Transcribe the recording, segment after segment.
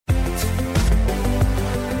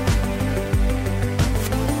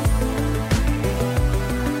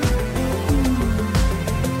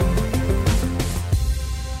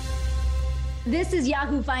is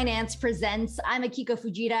Yahoo Finance Presents. I'm Akiko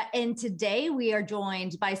Fujita, and today we are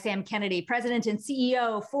joined by Sam Kennedy, President and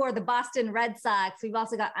CEO for the Boston Red Sox. We've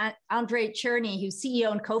also got Andre Cherney, who's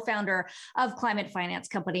CEO and co-founder of climate finance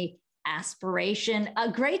company Aspiration.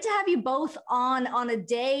 Great to have you both on a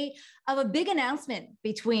day of a big announcement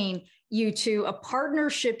between you two, a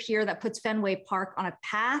partnership here that puts Fenway Park on a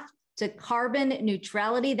path to carbon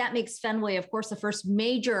neutrality. That makes Fenway, of course, the first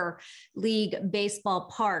major league baseball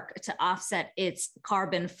park to offset its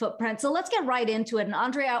carbon footprint. So let's get right into it. And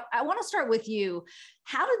Andre, I want to start with you.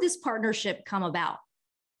 How did this partnership come about?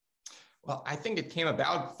 Well, I think it came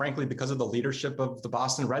about, frankly, because of the leadership of the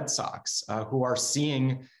Boston Red Sox, who are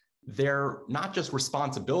seeing their not just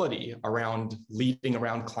responsibility around leading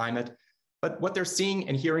around climate, but what they're seeing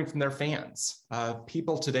and hearing from their fans.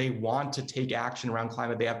 People today want to take action around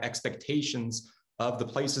climate. They have expectations of the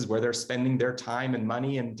places where they're spending their time and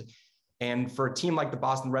money. And for a team like the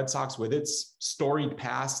Boston Red Sox, with its storied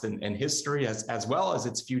past and history, as well as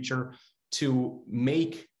its future, to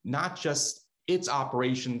make not just its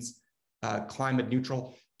operations climate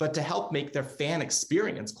neutral, but to help make their fan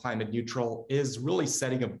experience climate neutral is really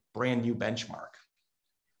setting a brand new benchmark.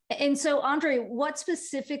 And so, Andre, what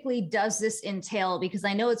specifically does this entail? Because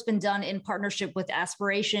I know it's been done in partnership with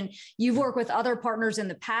Aspiration. You've worked with other partners in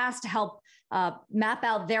the past to help map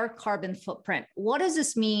out their carbon footprint. What does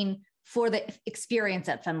this mean for the experience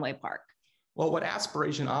at Fenway Park? Well, what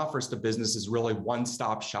Aspiration offers to business is really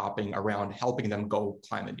one-stop shopping around helping them go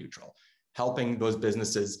climate neutral, helping those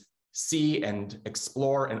businesses see and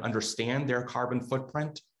explore and understand their carbon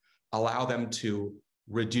footprint, allow them to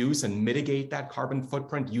reduce and mitigate that carbon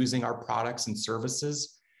footprint using our products and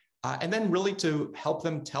services, and then really to help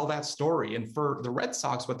them tell that story. And for the Red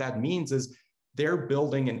Sox, what that means is they're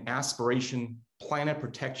building an Aspiration planet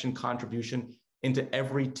protection contribution into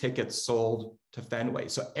every ticket sold to Fenway.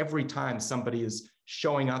 So every time somebody is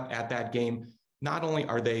showing up at that game, not only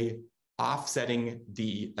are they offsetting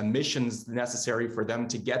the emissions necessary for them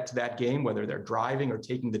to get to that game, whether they're driving or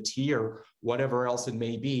taking the T or whatever else it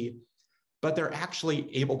may be, but they're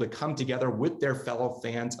actually able to come together with their fellow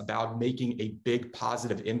fans about making a big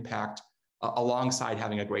positive impact alongside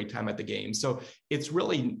having a great time at the game. So it's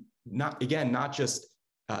really not just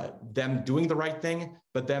them doing the right thing,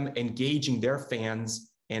 but them engaging their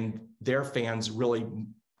fans and their fans really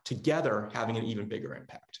together having an even bigger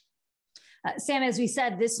impact. Sam, as we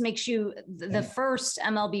said, this makes you the first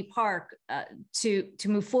MLB park to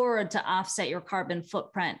move forward to offset your carbon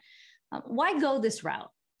footprint. Why go this route?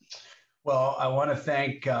 Well, I want to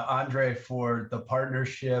thank Andre for the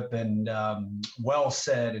partnership and well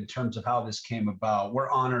said in terms of how this came about.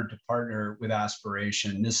 We're honored to partner with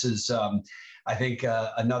Aspiration. This is, I think,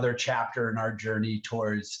 another chapter in our journey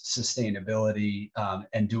towards sustainability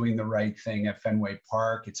and doing the right thing at Fenway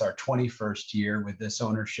Park. It's our 21st year with this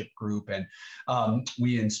ownership group, and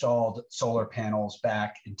we installed solar panels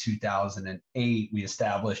back in 2008. We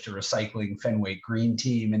established a recycling Fenway Green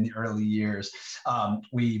team in the early years.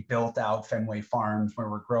 We built out Fenway Farms, where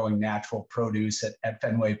we're growing natural produce at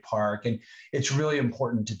Fenway Park. And it's really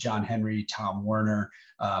important to John Henry, Tom Werner,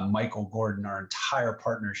 Michael Gordon, our entire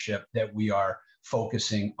partnership, that we are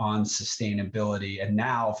focusing on sustainability. And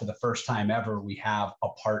now, for the first time ever, we have a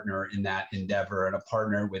partner in that endeavor and a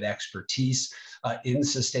partner with expertise in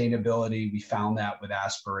sustainability. We found that with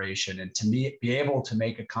Aspiration. And to me, be able to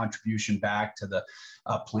make a contribution back to the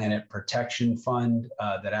Planet Protection Fund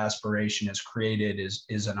that Aspiration has created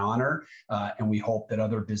is an honor. And we hope that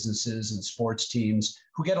other businesses and sports teams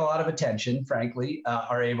who get a lot of attention, frankly,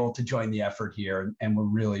 are able to join the effort here. And we're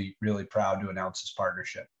really, really proud to announce this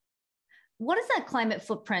partnership. What does that climate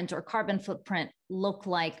footprint or carbon footprint look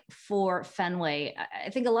like for Fenway? I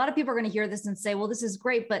think a lot of people are going to hear this and say, well, this is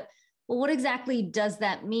great, but well, what exactly does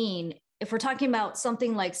that mean? If we're talking about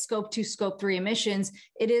something like Scope 2, Scope 3 emissions,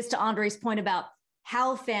 it is, to Andre's point, about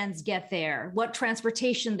how fans get there, what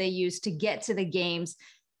transportation they use to get to the games.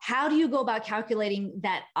 How do you go about calculating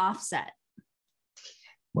that offset?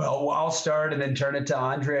 Well, I'll start and then turn it to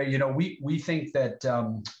Andre. You know, we think that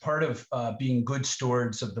part of being good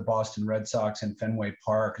stewards of the Boston Red Sox and Fenway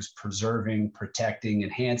Park is preserving, protecting,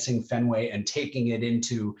 enhancing Fenway, and taking it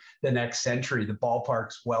into the next century. The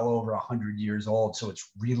ballpark's well over 100 years old, so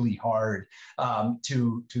it's really hard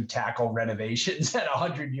to tackle renovations at a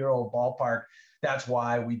 100-year-old ballpark. That's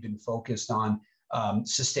why we've been focused on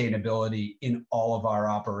sustainability in all of our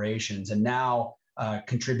operations. And now,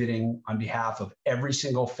 contributing on behalf of every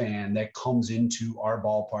single fan that comes into our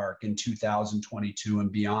ballpark in 2022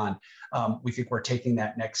 and beyond. We think we're taking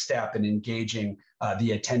that next step and engaging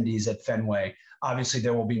the attendees at Fenway. Obviously,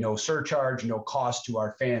 there will be no surcharge, no cost to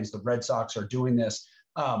our fans. The Red Sox are doing this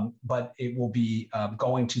but it will be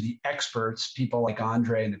going to the experts, people like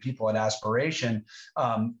Andre and the people at Aspiration,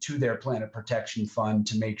 to their Planet Protection Fund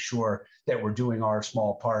to make sure that we're doing our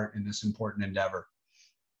small part in this important endeavor.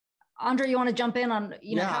 Andre, you want to jump in on how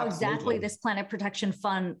absolutely. exactly this Planet Protection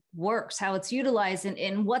Fund works, how it's utilized,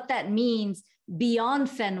 and what that means beyond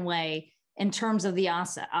Fenway in terms of the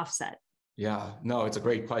offset? Yeah, no, it's a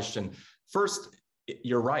great question. First,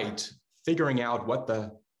 you're right. Figuring out what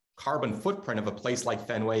the carbon footprint of a place like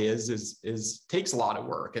Fenway is takes a lot of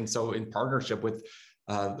work. And so in partnership with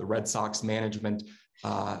the Red Sox management,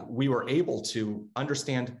 we were able to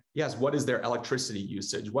understand, yes, what is their electricity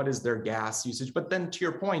usage? What is their gas usage? But then to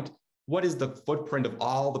your point, what is the footprint of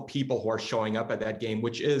all the people who are showing up at that game,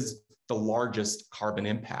 which is the largest carbon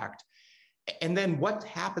impact? And then what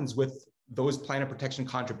happens with those Planet Protection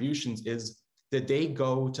contributions is that they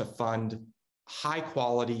go to fund high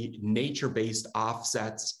quality, nature-based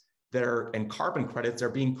offsets and carbon credits that are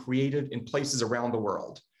being created in places around the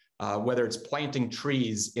world, whether it's planting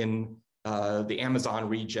trees in the Amazon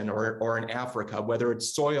region or in Africa, whether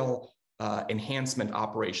it's soil enhancement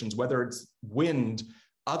operations, whether it's wind,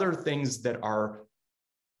 other things that are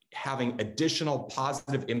having additional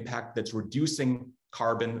positive impact that's reducing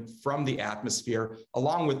carbon from the atmosphere,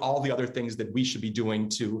 along with all the other things that we should be doing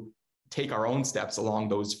to take our own steps along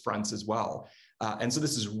those fronts as well. And so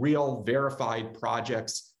this is real verified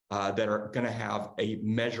projects that are going to have a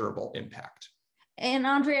measurable impact. And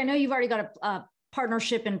Andre, I know you've already got a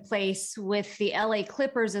partnership in place with the LA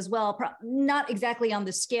Clippers as well, not exactly on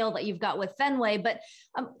the scale that you've got with Fenway, but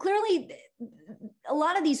clearly a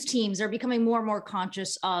lot of these teams are becoming more and more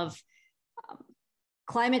conscious of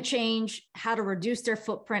climate change, how to reduce their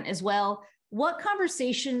footprint as well. What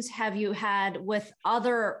conversations have you had with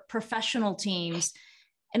other professional teams?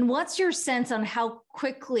 And what's your sense on how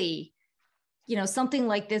quickly, something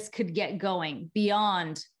like this could get going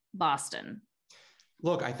beyond Boston?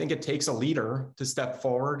 Look, I think it takes a leader to step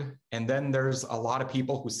forward. And then there's a lot of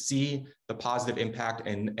people who see the positive impact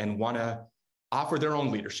and want to offer their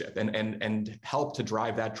own leadership and help to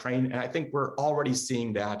drive that train. And I think we're already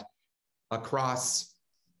seeing that across,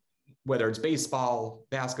 whether it's baseball,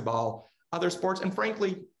 basketball, other sports, and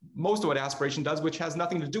frankly, most of what Aspiration does, which has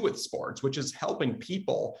nothing to do with sports, which is helping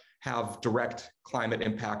people have direct climate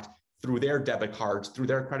impact through their debit cards, through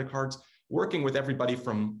their credit cards, working with everybody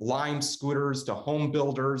from Lime scooters to home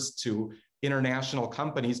builders to international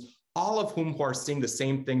companies, all of whom who are seeing the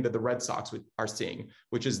same thing that the Red Sox are seeing,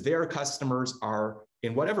 which is their customers are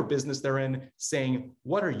in whatever business they're in saying,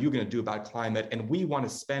 what are you going to do about climate? And we want to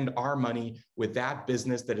spend our money with that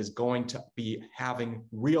business that is going to be having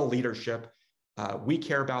real leadership. We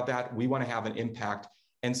care about that. We want to have an impact.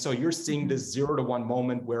 And so you're seeing this 0 to 1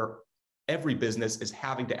 moment where every business is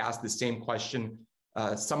having to ask the same question.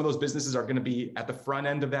 Some of those businesses are going to be at the front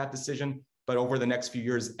end of that decision, but over the next few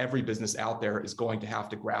years, every business out there is going to have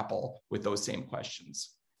to grapple with those same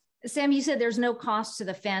questions. Sam, you said there's no cost to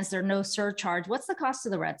the fans, there's no surcharge. What's the cost to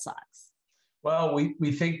the Red Sox? Well,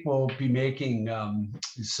 we think we'll be making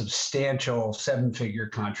substantial 7-figure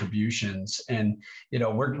contributions, and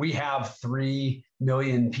we have 3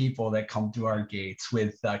 million people that come to our gates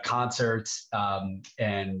with concerts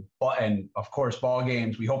and of course ball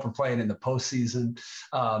games. We hope we're playing in the postseason,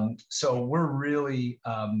 so we're really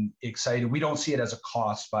excited. We don't see it as a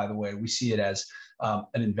cost, by the way. We see it as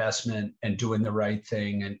an investment and doing the right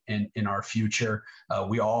thing and in our future.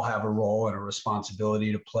 We all have a role and a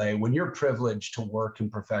responsibility to play. When you're privileged to work in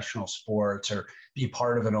professional sports or be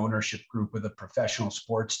part of an ownership group with a professional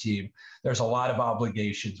sports team, there's a lot of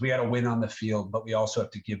obligations. We got to win on the field, but we also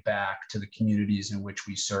have to give back to the communities in which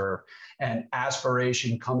we serve. And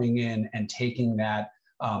Aspiration coming in and taking that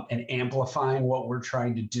and amplifying what we're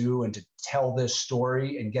trying to do and to tell this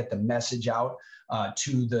story and get the message out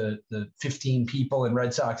to the 15 people in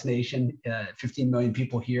Red Sox Nation, 15 million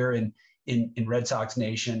people here in Red Sox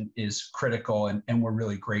Nation is critical, and we're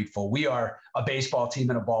really grateful. We are a baseball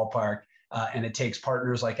team in a ballpark, and it takes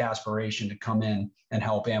partners like Aspiration to come in and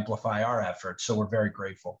help amplify our efforts. So we're very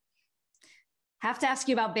grateful. Have to ask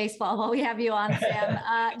you about baseball while we have you on, Sam.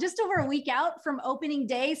 Just over a week out from opening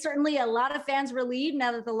day, certainly a lot of fans relieved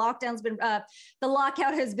now that the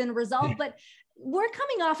lockout has been resolved. But we're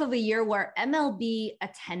coming off of a year where MLB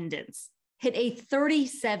attendance hit a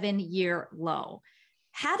 37-year low.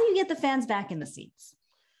 How do you get the fans back in the seats?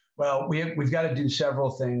 Well, we've got to do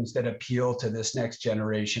several things that appeal to this next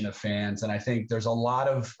generation of fans. And I think there's a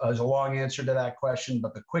long answer to that question,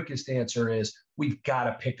 but the quickest answer is we've got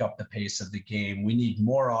to pick up the pace of the game. We need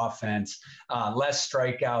more offense, less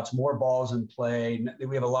strikeouts, more balls in play.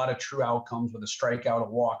 We have a lot of true outcomes with a strikeout, a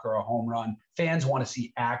walk, or a home run. Fans want to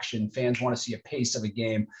see action. Fans want to see a pace of a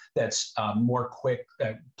game that's more quick,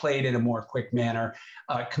 played in a more quick manner.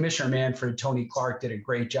 Commissioner Manfred, Tony Clark did a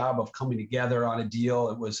great job of coming together on a deal.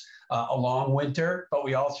 It was a long winter, but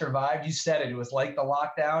we all survived. You said it. It was like the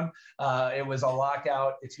lockdown. It was a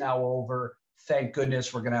lockout. It's now over. Thank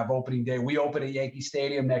goodness we're going to have opening day. We open at Yankee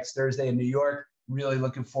Stadium next Thursday in New York. Really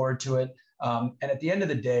looking forward to it. And at the end of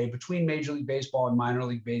the day, between Major League Baseball and Minor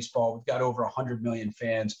League Baseball, we've got over 100 million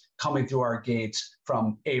fans coming through our gates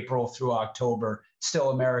from April through October.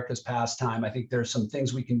 Still America's pastime. I think there's some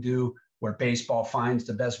things we can do where baseball finds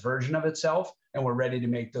the best version of itself, and we're ready to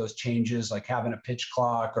make those changes, like having a pitch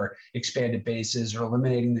clock or expanded bases or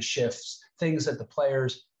eliminating the shifts, things that the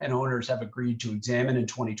players and owners have agreed to examine in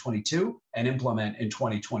 2022 and implement in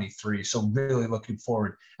 2023. So really looking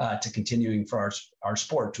forward to continuing for our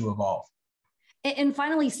sport to evolve. And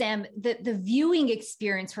finally, Sam, the viewing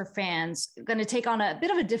experience for fans going to take on a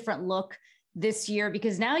bit of a different look this year,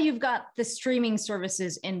 because now you've got the streaming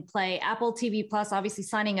services in play. Apple TV Plus obviously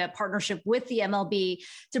signing a partnership with the MLB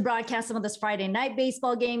to broadcast some of those Friday night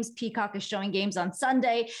baseball games. Peacock is showing games on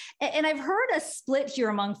Sunday. And I've heard a split here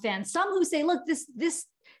among fans. Some who say, look, this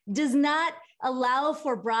does not allow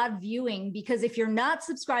for broad viewing, because if you're not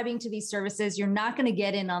subscribing to these services, you're not going to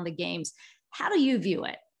get in on the games. How do you view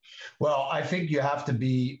it? Well, I think you have to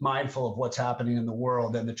be mindful of what's happening in the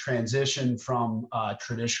world, and the transition from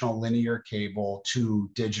traditional linear cable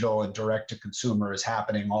to digital and direct to consumer is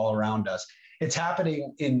happening all around us. It's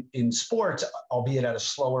happening in sports, albeit at a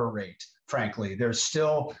slower rate. Frankly, there's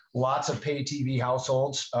still lots of pay TV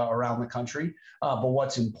households around the country. But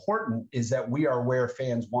what's important is that we are where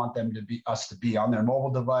fans want us to be, on their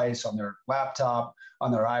mobile device, on their laptop,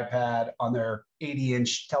 on their iPad, on their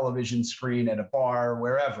 80-inch television screen at a bar,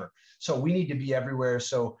 wherever. So we need to be everywhere.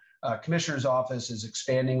 So Commissioner's office is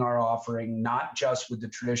expanding our offering, not just with the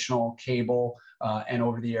traditional cable and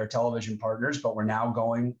over-the-air television partners, but we're now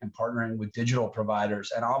going and partnering with digital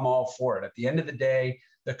providers. And I'm all for it. At the end of the day,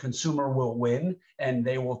 the consumer will win, and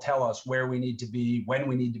they will tell us where we need to be, when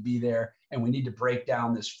we need to be there, and we need to break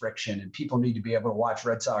down this friction. And people need to be able to watch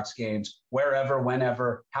Red Sox games wherever,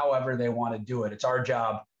 whenever, however they want to do it. It's our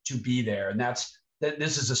job to be there. And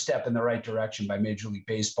this is a step in the right direction by Major League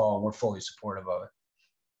Baseball, and we're fully supportive of it.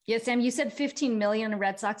 Yes, Sam, you said 15 million in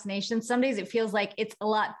Red Sox Nation. Some days it feels like it's a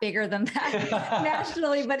lot bigger than that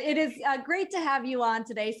nationally, but it is great to have you on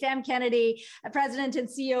today. Sam Kennedy, President and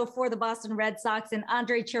CEO for the Boston Red Sox, and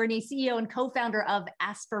Andre Cherney, CEO and co-founder of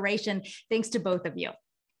Aspiration. Thanks to both of you.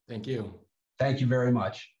 Thank you. Thank you very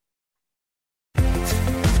much.